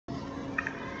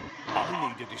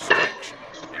I need a distraction,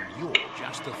 and you're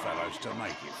just the fellows to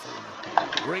make it for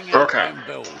me. Bring out Okay. them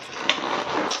bells.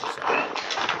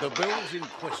 The bells in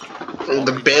question.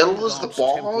 The bells, the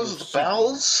balls, the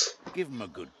bells? Give them a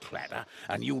good clatter,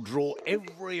 and you'll draw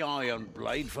every iron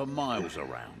blade for miles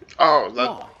around. Oh, that's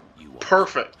Why, you ask?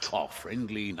 perfect. Our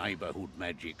friendly neighbourhood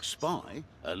magic spy,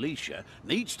 Alicia,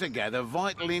 needs to gather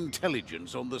vital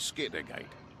intelligence on the Skittergate.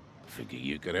 Figure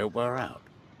you could help her out.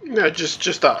 No,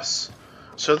 just us.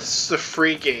 So this is a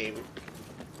free game,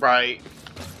 right?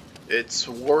 It's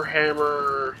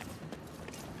Warhammer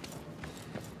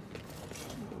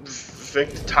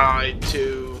Vermintide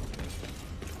 2.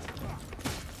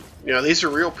 You know, these are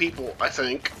real people, I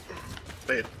think.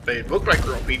 They look like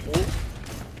real people.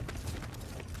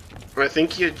 But I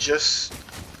think you just...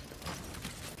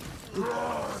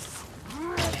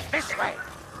 This way!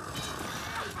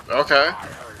 Okay.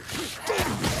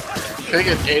 Can I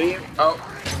get any... Oh,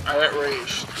 I got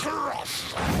ranged.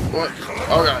 What?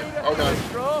 Oh god, oh god.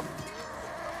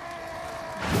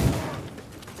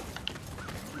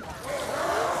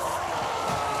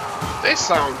 They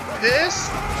sound pissed.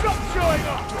 Stop showing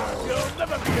off! You'll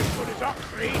never be as good as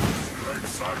Oxley!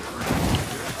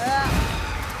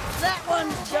 That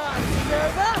one's done,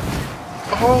 over.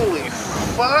 Holy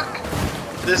fuck!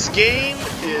 This game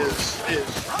is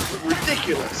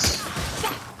ridiculous.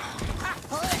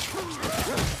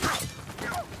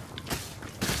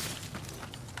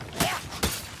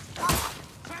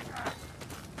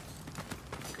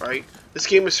 Right? This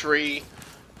game is free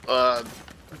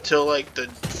until like the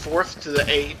 4th to the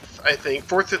 8th, I think.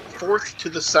 4th to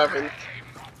the 7th.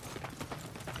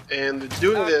 And they're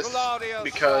doing this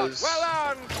because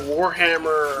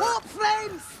Warhammer... Warp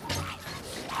flames!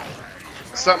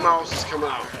 Something else is coming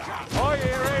out. I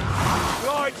hear it!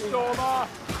 Light Stormer!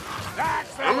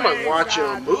 That's the I'm like way, watching a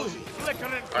lad. movie. Flicker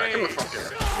and Alright, come the fade. fuck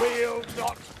here. We'll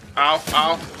not. Ow,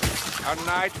 ow. A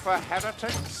night for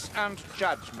heretics and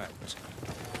judgment.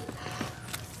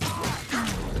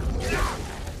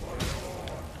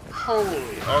 Holy,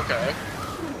 okay.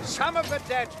 Some of the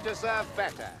dead deserve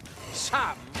better.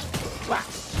 Some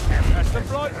must. That's the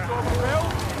Blight Stormer, Bill.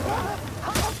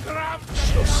 Grab the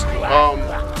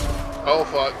Oh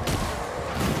fuck.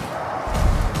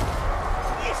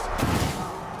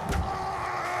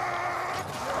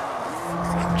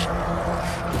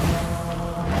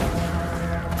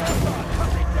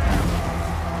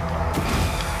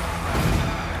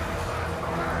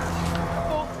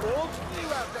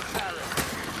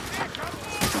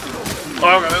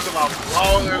 Oh, okay, there's a lot.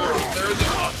 Oh,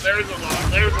 there's a lot.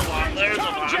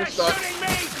 I'm stuck.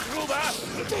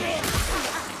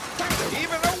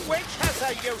 Even a witch has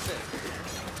her uses.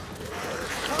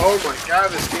 Oh my god,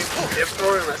 this game is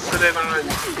difficult and I sit it on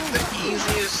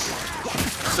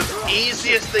the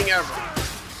easiest thing ever.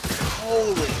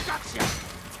 Holy.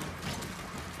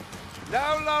 No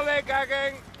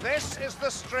lollygagging. This is the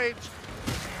street.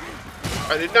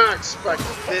 I did not expect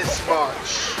this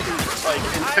much, like,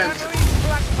 intensity.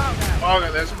 Black powder. Oh,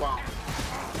 okay, there's a bomb.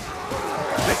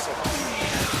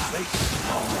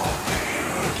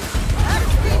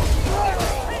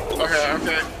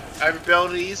 Okay. I have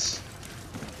abilities.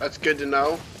 That's good to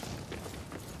know.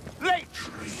 Lay it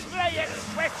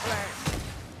quickly.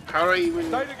 How do I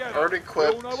even earn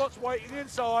equipped? We all know what's waiting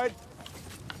inside.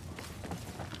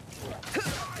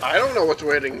 I don't know what's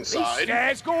waiting These inside.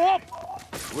 stairs go up.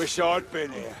 Wish I'd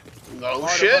been here. No Might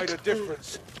have shit. made a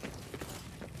difference.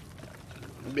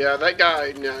 Yeah, that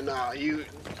guy, nah, you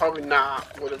probably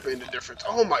not would have been the difference.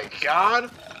 Oh my god.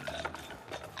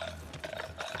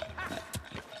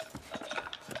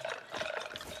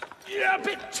 You're a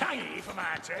bit tangy for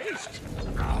my taste.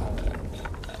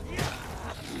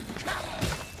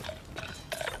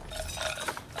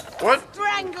 What?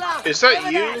 Strangler! Is that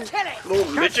Over you? there, kill it!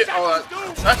 Little midget?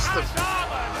 Oh, that's the...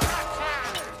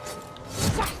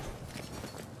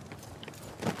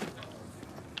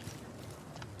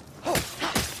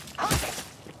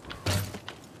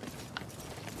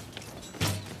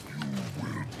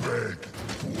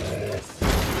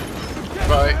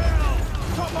 Bye.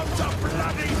 Come on to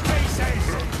bloody pieces!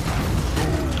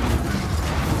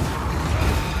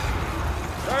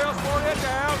 Chaos Warrior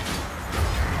down!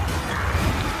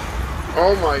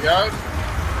 Oh my god.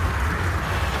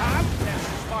 Come,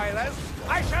 spoilers.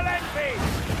 I shall end thee.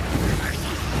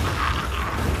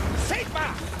 Sigma,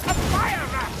 a fire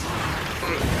rat.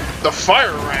 The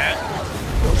fire rat?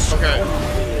 Okay.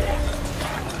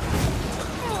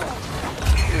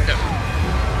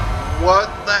 What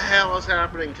the hell is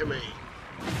happening to me?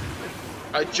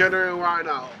 I genuinely want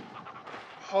to know.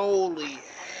 Holy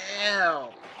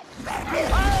hell.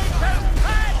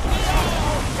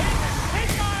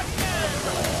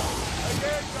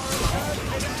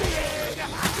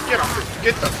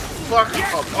 Get the fuck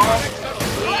up off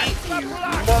me, you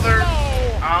mother!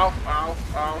 Ow, ow,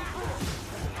 ow.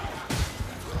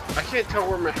 I can't tell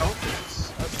where my health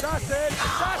is. Assassin!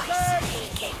 Assassin!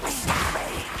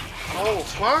 Oh,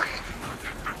 fuck!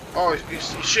 Oh,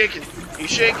 he's shaking. He's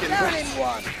shaking. Down in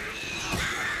one.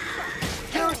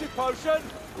 Purity potion!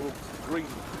 Oh, green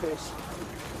piss.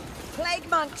 Plague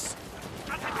monks.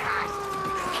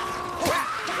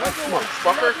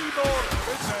 Motherfucker.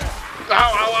 Ow, ow,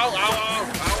 ow, ow, ow, ow,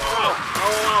 ow,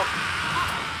 ow, ow.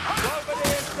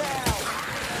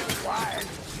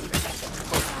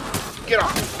 Get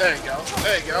off. There you go.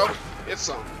 There you go. Get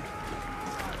some.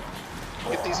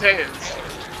 Get these hands.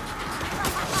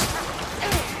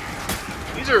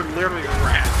 These are literally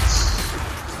rats.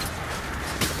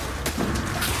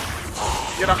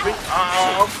 Get off me.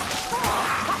 Oh.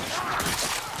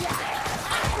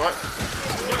 What?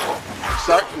 I'm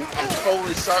stuck. I'm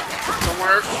totally stuck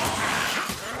somewhere.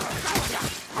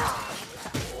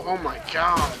 Oh my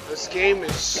god. This game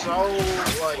is so,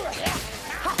 like...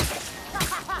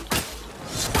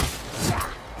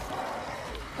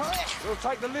 We'll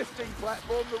take the lifting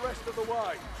platform the rest of the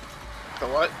way. The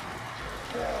what?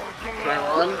 Can I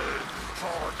run?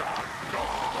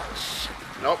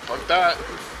 Nope, fuck that.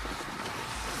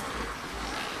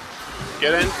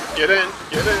 Get in, get in,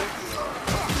 get in.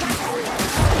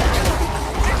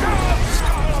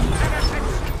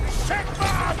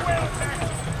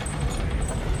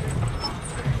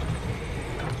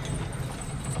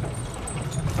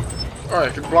 Alright,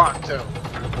 I can block too.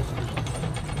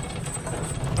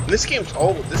 This game's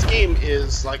old. This game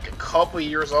is like a couple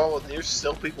years old and there's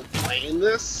still people playing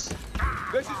this.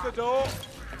 This is the door.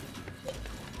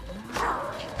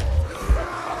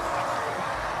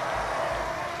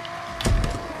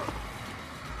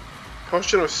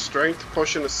 Potion of strength,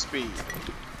 potion of speed.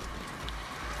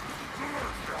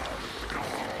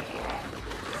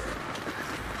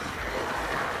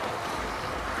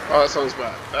 Oh, that sounds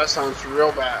bad. That sounds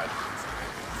real bad.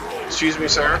 Excuse me,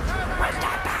 sir.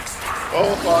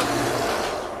 Oh, fuck.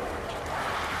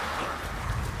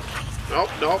 Nope,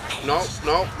 nope, nope,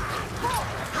 nope.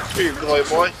 Here you go,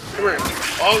 boy. Come here.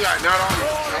 Oh, God, not on you.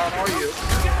 Not on you.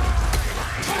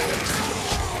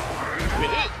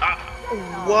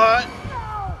 What?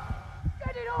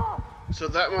 So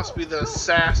that must be the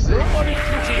assassin.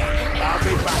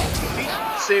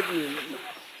 Saving you.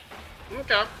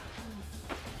 Okay.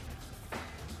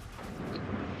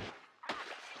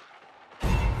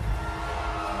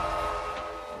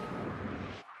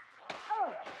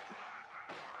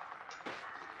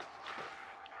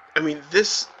 I mean,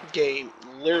 this game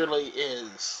literally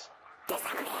is...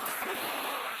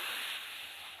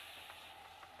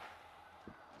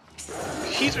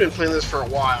 He's been playing this for a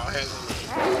while, hasn't he?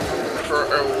 For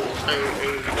a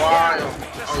while.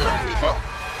 Oh,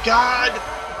 God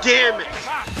damn it!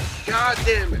 God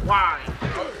damn it! Why? On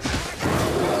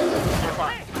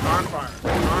fire! On fire! On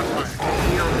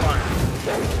fire!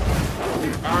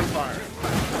 On fire! On fire!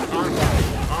 On fire!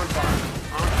 On fire! On fire!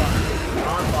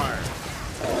 On fire!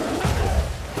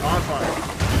 On fire!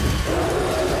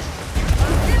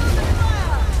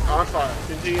 On fire!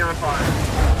 Continue on fire!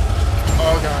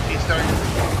 Oh God, he's starting.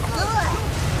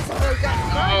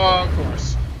 Oh, of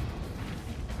course.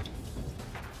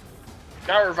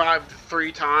 Got revived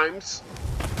 3 times.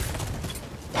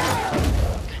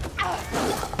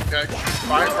 Okay,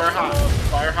 fire hot.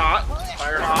 Fire hot.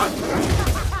 Fire hot.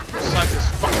 Slice his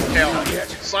fucking tail.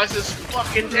 Slice his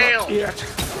fucking tail. Heal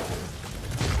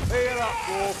up,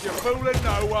 Wolf. You're fooling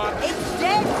no one. It's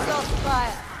dead,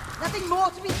 Softfire. Nothing more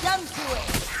to be done to it.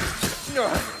 No,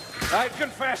 I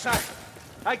confess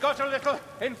I got a little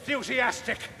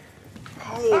enthusiastic.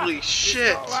 Holy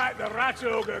shit. It's not like the rat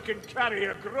ogre can carry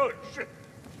a grudge.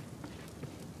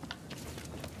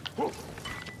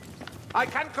 I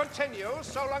can continue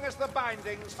so long as the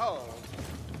bindings hold.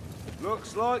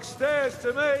 Looks like stairs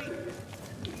to me.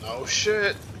 No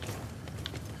shit.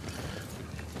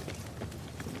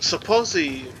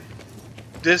 Supposedly,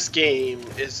 this game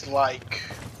is like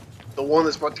the one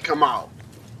that's about to come out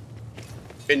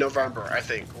in November, I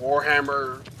think.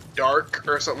 Warhammer Dark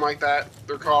or something like that,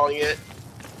 they're calling it.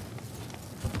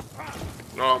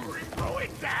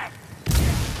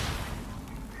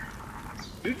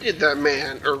 You did that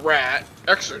man, or rat,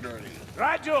 extra dirty.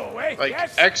 Right away, Like,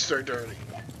 yes. extra dirty.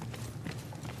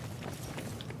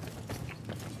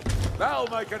 That'll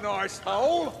make a nice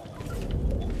hole.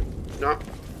 No.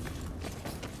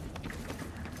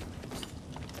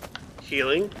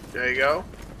 Healing, there you go.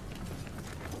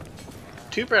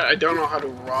 Too bad I don't know how to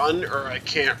run, or I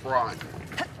can't run.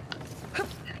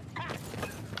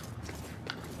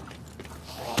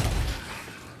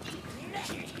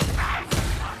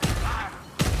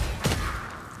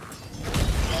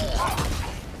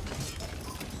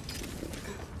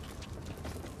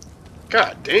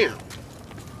 God damn.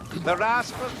 The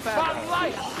rasp of feather.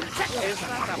 Is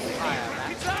that a fire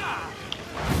rat?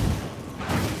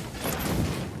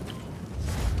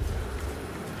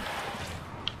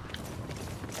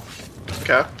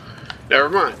 Okay. Never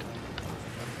mind.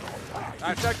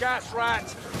 That's a gas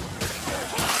rat.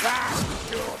 That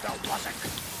sure wasn't.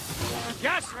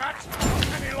 Gas rat,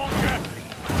 not any longer.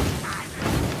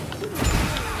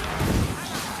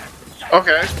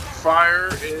 Okay. Fire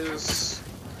is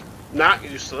not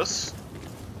useless.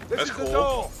 This That's is cool. the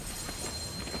door.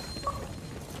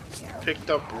 Picked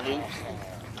up loot.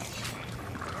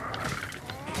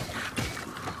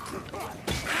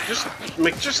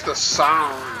 Just the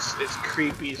sounds is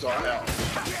creepy as all hell.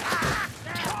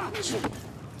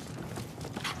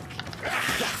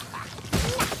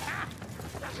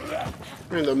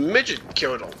 And the midget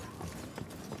killed him.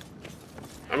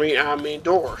 I mean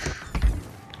dwarf.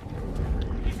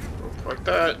 Like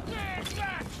that.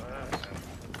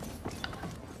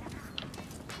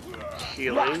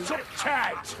 Healing. Locked up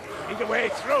tight. Need a way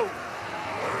through.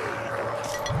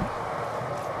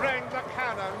 Bring the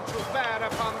cannon to bear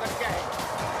upon the gate.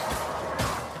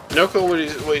 No clue what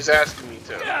he's asking me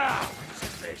to. Ah,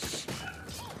 this.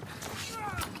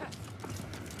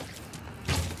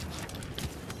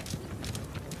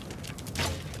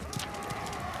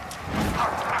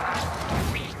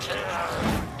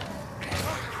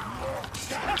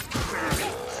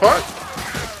 What?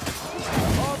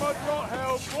 Armored got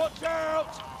help. Watch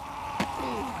out.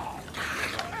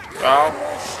 Ow.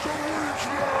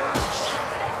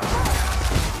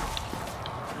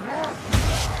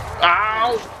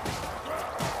 Ow!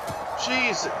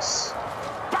 Jesus.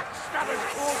 Backstabbers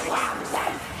closing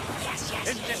in.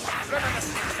 Indiscriminate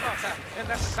slaughter in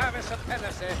the service of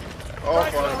heresy. Oh,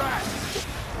 Right boy. to rat.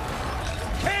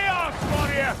 Chaos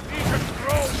warrior. These are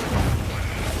drones.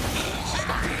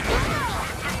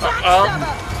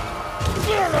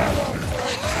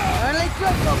 Only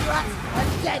drunk of rats, a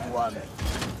dead one.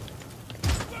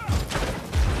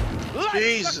 Light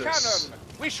Jesus. the cannon.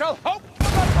 We shall hope for the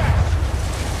best.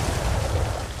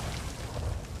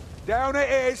 Down it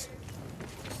is.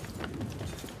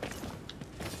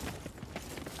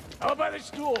 How about this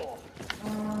door?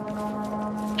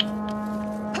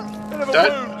 Bit of a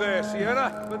wound there,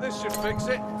 Sierra, but this should fix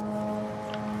it.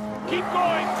 Keep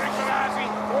going, Trickerazzi.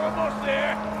 Almost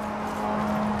there.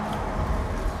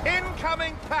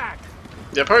 Incoming pack.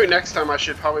 Yeah, probably next time I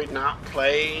should probably not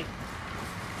play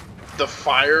the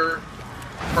fire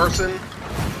person.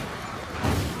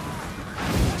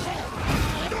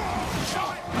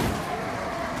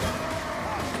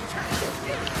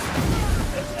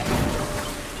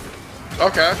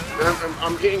 Okay,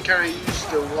 I'm getting kind of used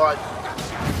to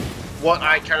what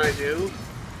I kind of do.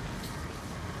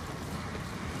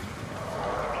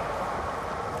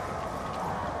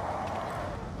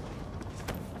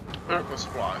 Medical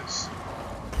supplies.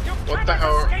 What the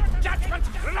hell?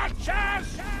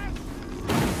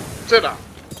 Sit down.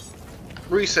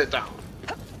 Resit down.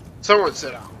 Someone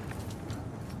sit down.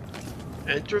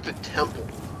 Enter the temple.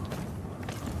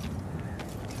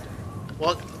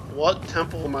 What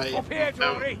temple am I? Up here,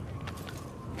 Dory.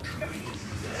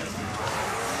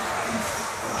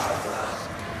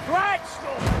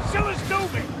 Flagstone, still is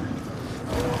moving.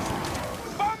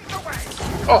 Bombs away.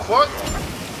 Oh, what?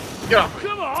 Get off me.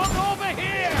 Come on, over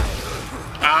here.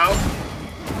 Ow.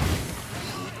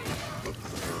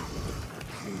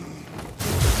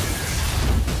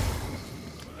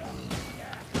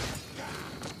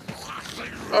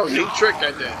 Oh, neat trick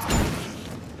I did.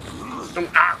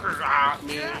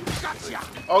 Man.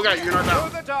 Oh, God, you're not down.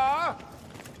 Through the door.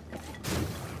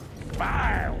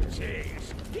 Vile cheese.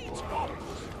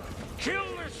 Kill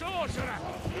the sorcerer,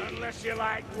 unless you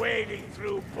like wading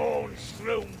through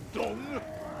bone-strewn dung.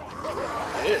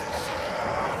 It is.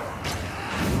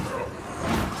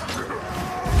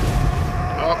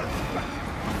 Oh.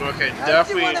 Okay,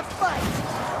 definitely. You want to fight?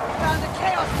 Found a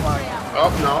chaos warrior.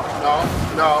 Oh, no.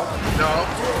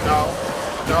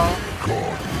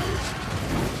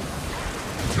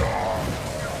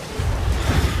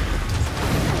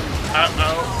 I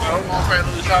don't know if I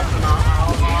lose out or not.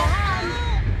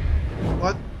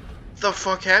 What the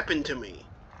fuck happened to me?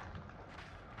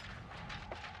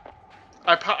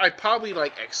 I probably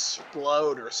like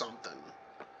explode or something.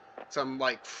 Some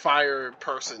like fire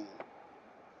person.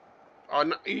 Oh,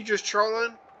 no, are you just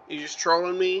trolling? You just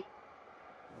trolling me?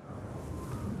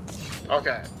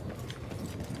 Okay.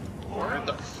 Where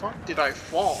the fuck did I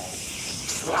fall?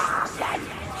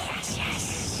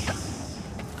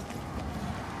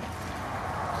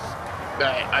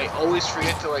 I always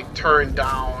forget to like turn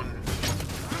down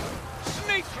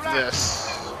this.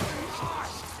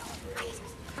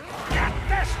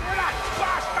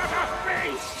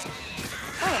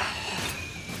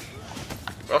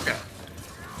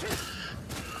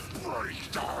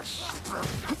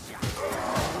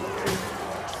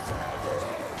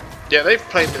 Yeah, they've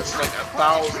played this like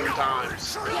 1,000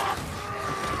 times.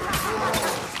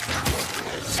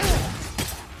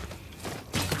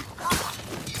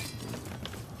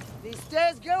 These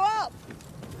stairs go up.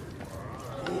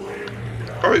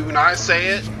 Or when I say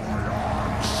it.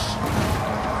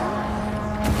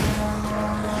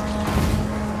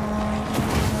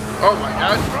 Oh my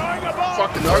god.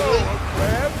 Fucking ugly.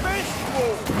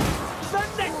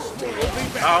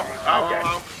 Ow, ow,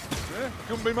 ow.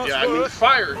 Couldn't be much Yeah, I mean, worse.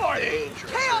 fire is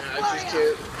dangerous. Man.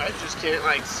 I just can't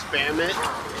like spam it.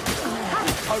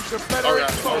 Oh god, oh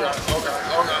god, oh god,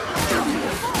 oh god.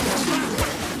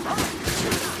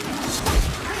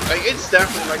 Like, it's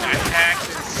definitely like a hack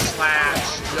and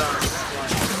slash, just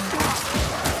like...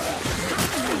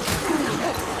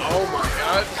 Oh my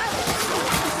god.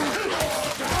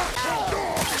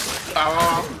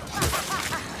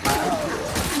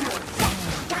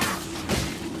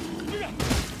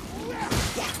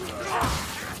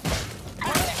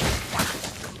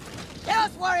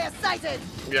 Chaos warrior sighted.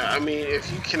 Yeah, I mean,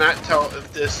 if you cannot tell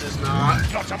if this is not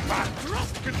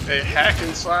a hack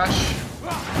and slash.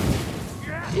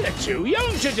 You're too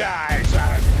young to die,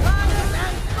 son.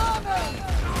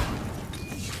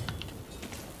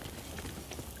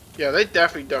 Yeah, they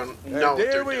definitely don't know what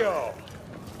they're doing. Here we are.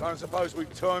 Don't suppose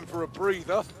we've time for a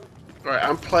breather. Alright,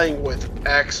 I'm playing with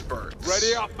experts.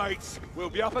 Ready up, mates. We'll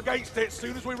be up against it as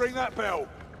soon as we ring that bell.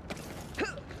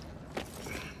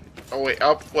 Oh wait,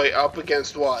 up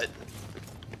against what?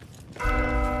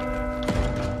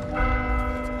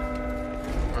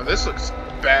 Oh, this looks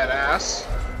badass.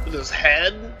 With his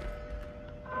head.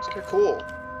 It's kinda cool.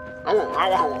 I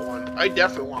want one. I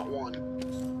definitely want one.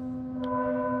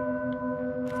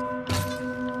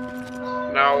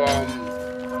 Now,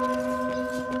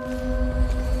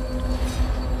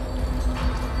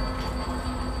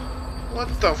 what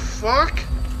the fuck?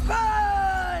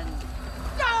 Burn!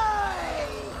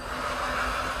 Die!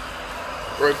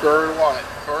 We're burn what?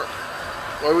 Or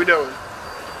what are we doing?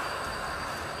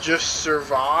 Just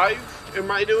survive? Am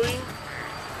I doing?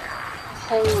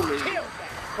 Holy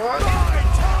fuck!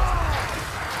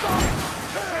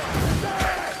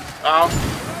 Ow.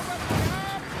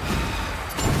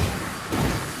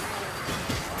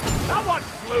 Someone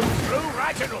flew through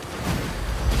right enough.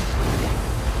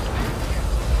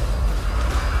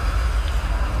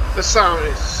 The sound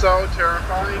is so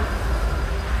terrifying.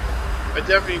 I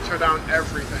definitely turn down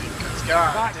everything, because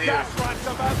god That damn. gas rat's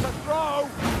about to throw.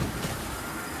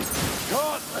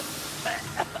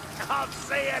 Can't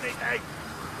see anything.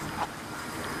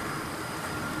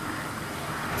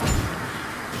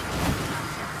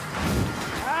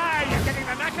 Ah, you're getting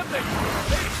the knack of this.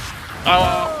 Oh,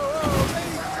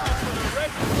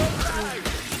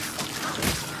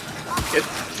 get the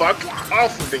fuck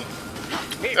off of me.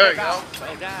 There you go.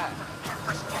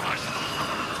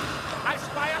 I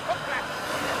spy a hook.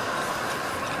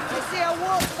 I see a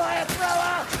wolf fire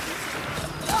thrower.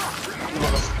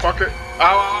 Motherfucker. Ow,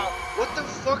 ow, ow. What the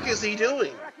fuck is he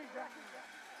doing?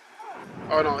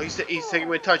 Oh no, he's taking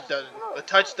my touch dungeon. The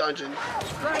touch dungeon.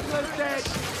 Strangler's dead.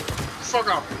 Fuck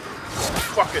off.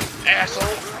 Fucking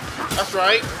asshole. That's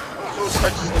right. No one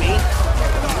touches me.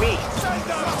 Me. Send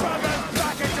those brothers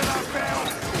back into the field.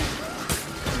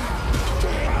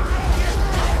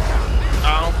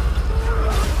 Ow.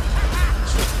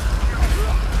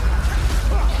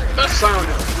 That sound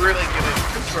is really getting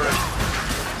concerned.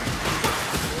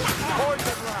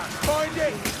 Poison rat. Find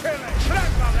it. Kill it.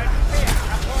 Blood on it. Here.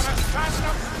 Upon a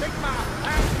phantom stigma.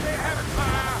 And the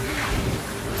empire.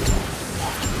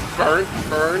 Burn,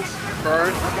 burn,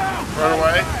 burn. Run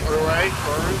away,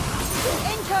 burn.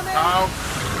 Incoming. Ow.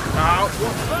 Ow.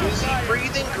 Is he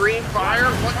breathing green fire?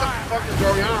 What the fuck is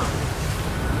going on?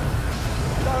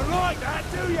 Don't like that,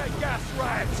 do you, gas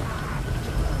rat?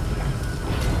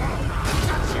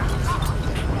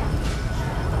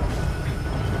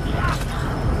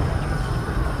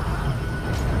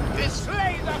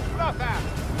 Slay the fluffer!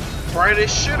 Fry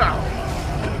this shit out.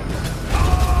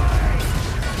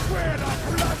 Where the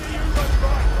bloody human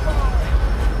right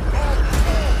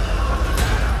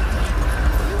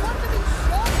You want to be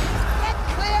shot? Get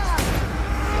clear.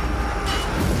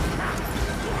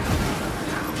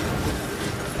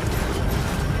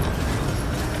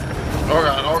 Oh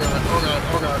god, oh god, oh god,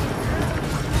 oh god.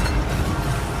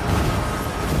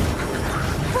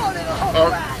 Poor little hole Oh.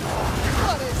 rat.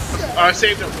 What a shit. I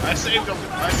saved him, I saved him,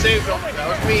 I saved him. That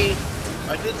was me.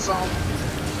 I did some.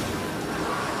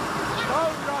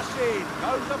 Don't rush in!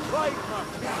 Goes the plagueman!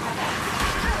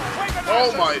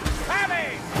 Oh my.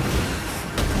 Panic!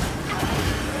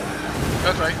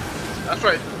 That's right. That's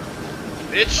right.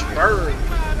 Bitch, burn.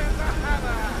 Man in the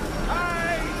hammer! I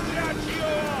judge you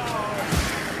all!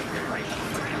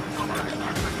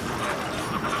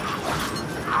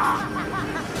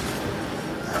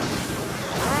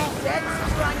 Dead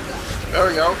strangler. There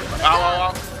we go. Ow, ow,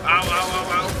 ow. Ow, ow, ow,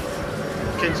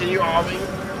 ow. Continue arming.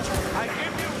 I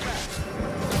give you that.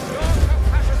 Your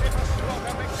capacity for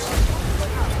slaughter makes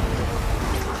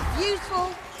you Useful,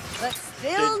 but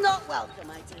still not welcome,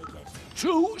 I take it.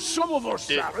 to some of us,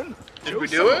 Sharon. Did we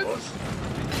do it?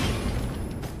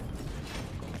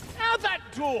 How'd that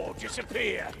door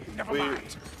disappear? Never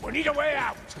mind. We need a way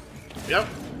out. Yep.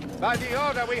 By the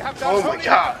order, we have done Oh my only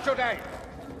God. enough today.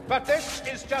 But this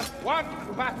is just one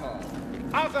battle.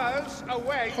 Others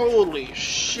await. Holy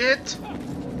shit.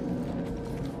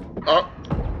 Oh.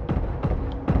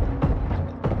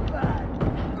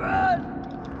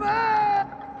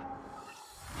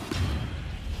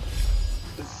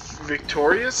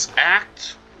 Victorious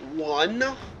Act 1.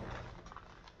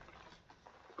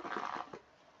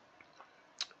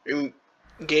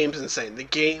 Game's insane. The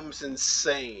game's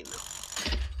insane.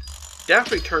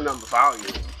 Definitely turn down the volume.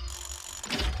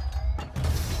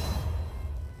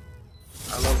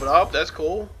 I leveled up. That's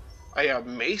cool. I have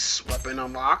mace weapon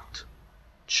unlocked.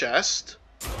 Chest.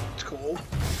 It's cool.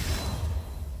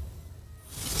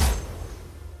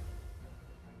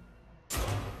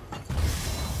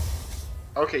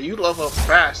 Okay, you level up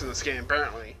fast in this game,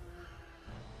 apparently.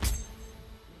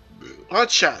 A lot of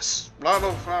chests. A lot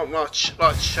of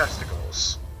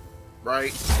chesticles.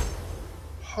 Right?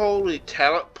 Holy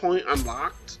talent point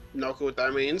unlocked. No clue what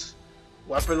that means.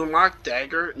 Weapon unlocked,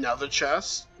 dagger, another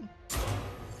chest.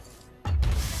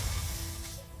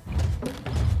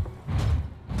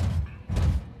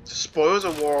 Spoils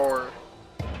of War.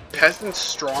 Peasant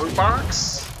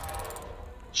Strongbox.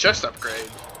 Chest upgrade.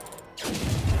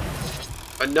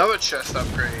 Another chest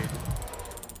upgrade.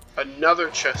 Another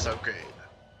chest upgrade.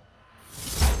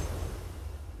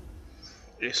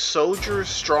 A Soldier's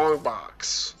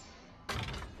Strongbox.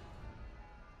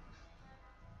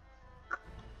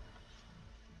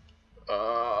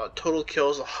 Total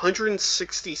kills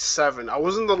 167. I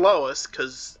wasn't the lowest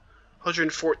because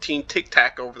 114 Tic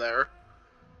Tac over there.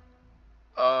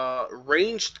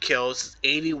 Ranged kills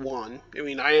 81. I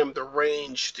mean, I am the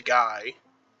ranged guy.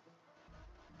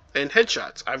 And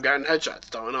headshots. I've gotten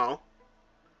headshots, don't know.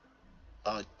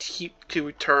 Keep to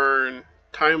return.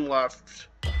 Time left.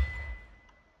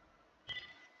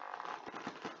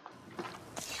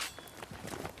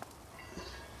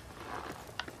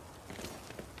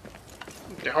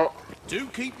 Do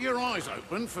keep your eyes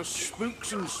open for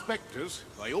spooks and spectres.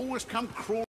 They always come crawling.